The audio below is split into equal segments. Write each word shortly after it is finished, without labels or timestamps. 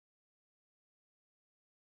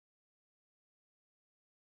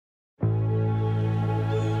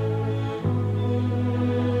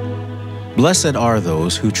Blessed are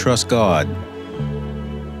those who trust God.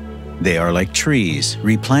 They are like trees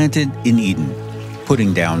replanted in Eden,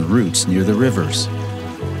 putting down roots near the rivers.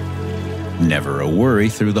 Never a worry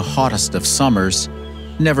through the hottest of summers,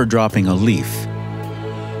 never dropping a leaf.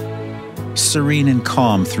 Serene and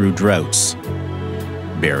calm through droughts,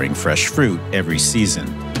 bearing fresh fruit every season.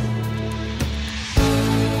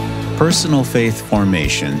 Personal faith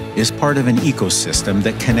formation is part of an ecosystem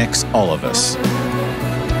that connects all of us,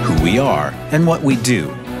 who we are and what we do,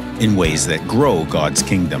 in ways that grow God's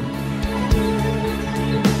kingdom.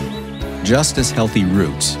 Just as healthy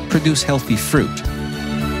roots produce healthy fruit,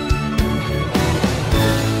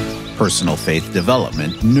 personal faith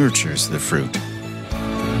development nurtures the fruit.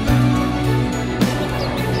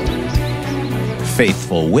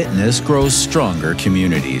 Faithful witness grows stronger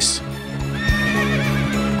communities.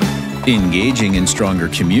 Engaging in stronger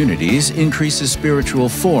communities increases spiritual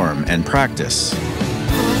form and practice.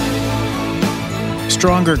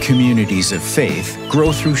 Stronger communities of faith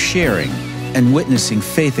grow through sharing and witnessing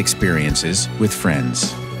faith experiences with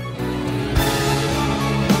friends.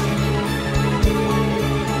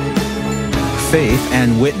 Faith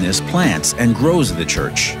and witness plants and grows the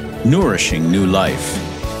church, nourishing new life.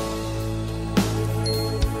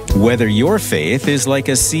 Whether your faith is like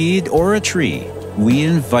a seed or a tree, we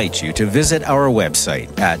invite you to visit our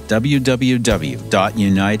website at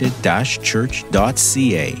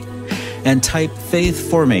www.united-church.ca and type Faith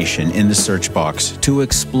Formation in the search box to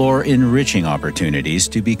explore enriching opportunities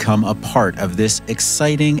to become a part of this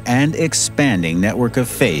exciting and expanding network of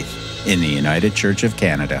faith in the United Church of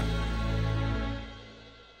Canada.